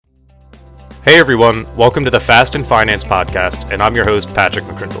Hey everyone, welcome to the Fast and Finance podcast, and I'm your host, Patrick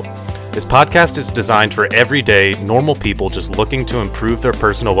McCrindle. This podcast is designed for everyday, normal people just looking to improve their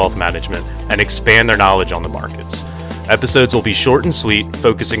personal wealth management and expand their knowledge on the markets. Episodes will be short and sweet,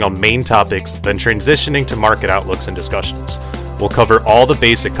 focusing on main topics, then transitioning to market outlooks and discussions. We'll cover all the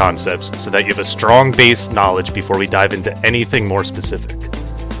basic concepts so that you have a strong base knowledge before we dive into anything more specific.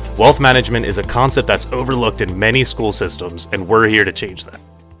 Wealth management is a concept that's overlooked in many school systems, and we're here to change that.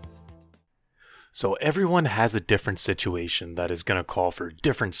 So everyone has a different situation that is going to call for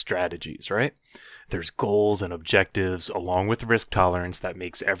different strategies, right? There's goals and objectives along with risk tolerance that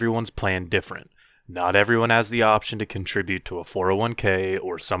makes everyone's plan different. Not everyone has the option to contribute to a 401k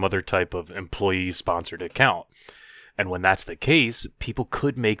or some other type of employee-sponsored account. And when that's the case, people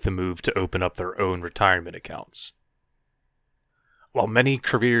could make the move to open up their own retirement accounts. While many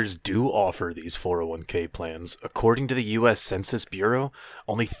careers do offer these 401k plans, according to the U.S. Census Bureau,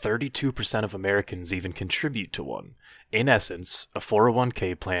 only 32% of Americans even contribute to one. In essence, a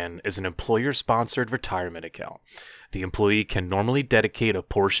 401k plan is an employer-sponsored retirement account. The employee can normally dedicate a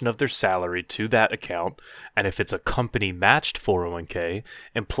portion of their salary to that account, and if it's a company-matched 401k,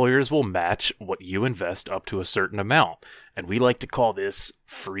 employers will match what you invest up to a certain amount, and we like to call this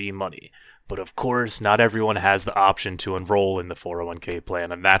free money. But of course, not everyone has the option to enroll in the 401k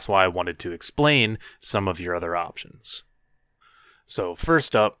plan, and that's why I wanted to explain some of your other options. So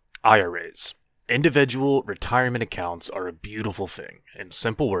first up, IRAs. Individual retirement accounts are a beautiful thing. In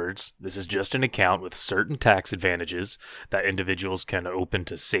simple words, this is just an account with certain tax advantages that individuals can open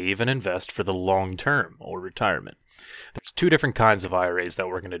to save and invest for the long term or retirement. There's two different kinds of IRAs that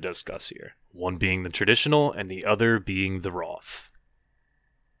we're going to discuss here. One being the traditional and the other being the Roth.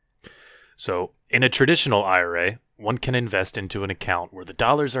 So, in a traditional IRA, one can invest into an account where the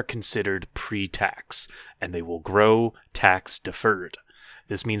dollars are considered pre-tax, and they will grow tax deferred.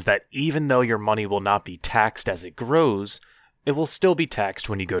 This means that even though your money will not be taxed as it grows, it will still be taxed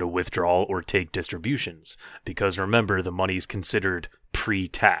when you go to withdraw or take distributions, because remember, the money is considered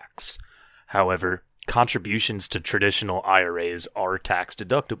pre-tax. However, contributions to traditional IRAs are tax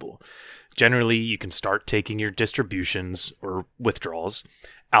deductible. Generally, you can start taking your distributions or withdrawals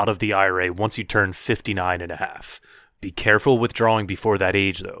out of the IRA once you turn 59 and a half. Be careful withdrawing before that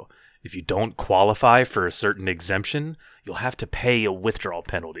age though. If you don't qualify for a certain exemption, you'll have to pay a withdrawal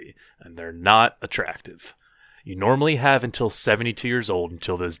penalty, and they're not attractive. You normally have until 72 years old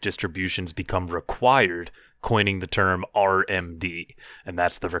until those distributions become required, coining the term RMD, and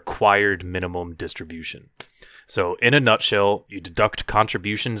that's the required minimum distribution. So in a nutshell, you deduct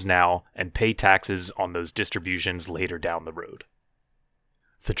contributions now and pay taxes on those distributions later down the road.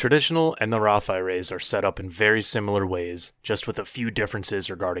 The traditional and the Roth IRAs are set up in very similar ways, just with a few differences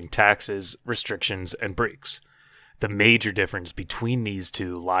regarding taxes, restrictions, and breaks. The major difference between these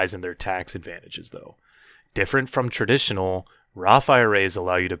two lies in their tax advantages, though. Different from traditional, Roth IRAs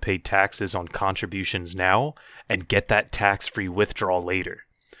allow you to pay taxes on contributions now and get that tax-free withdrawal later.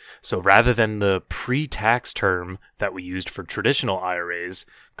 So rather than the pre-tax term that we used for traditional IRAs,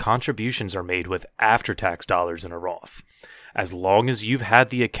 contributions are made with after-tax dollars in a Roth. As long as you've had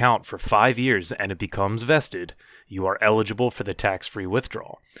the account for 5 years and it becomes vested, you are eligible for the tax-free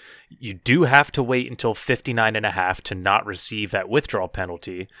withdrawal. You do have to wait until 59 and a half to not receive that withdrawal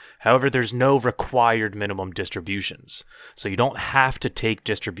penalty. However, there's no required minimum distributions. So you don't have to take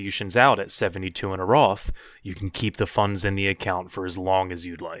distributions out at 72 in a Roth. You can keep the funds in the account for as long as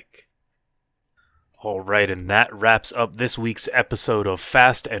you'd like. All right, and that wraps up this week's episode of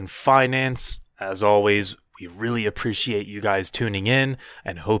Fast and Finance. As always, we really appreciate you guys tuning in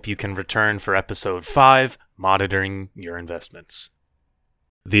and hope you can return for episode 5, Monitoring Your Investments.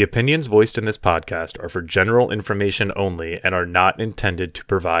 The opinions voiced in this podcast are for general information only and are not intended to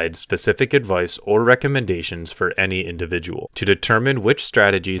provide specific advice or recommendations for any individual. To determine which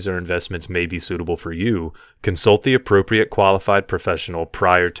strategies or investments may be suitable for you, consult the appropriate qualified professional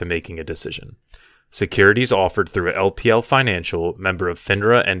prior to making a decision. Securities offered through LPL Financial, member of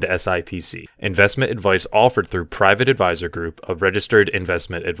FINRA and SIPC. Investment advice offered through Private Advisor Group, a registered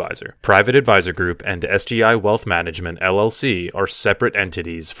investment advisor. Private Advisor Group and SGI Wealth Management, LLC are separate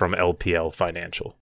entities from LPL Financial.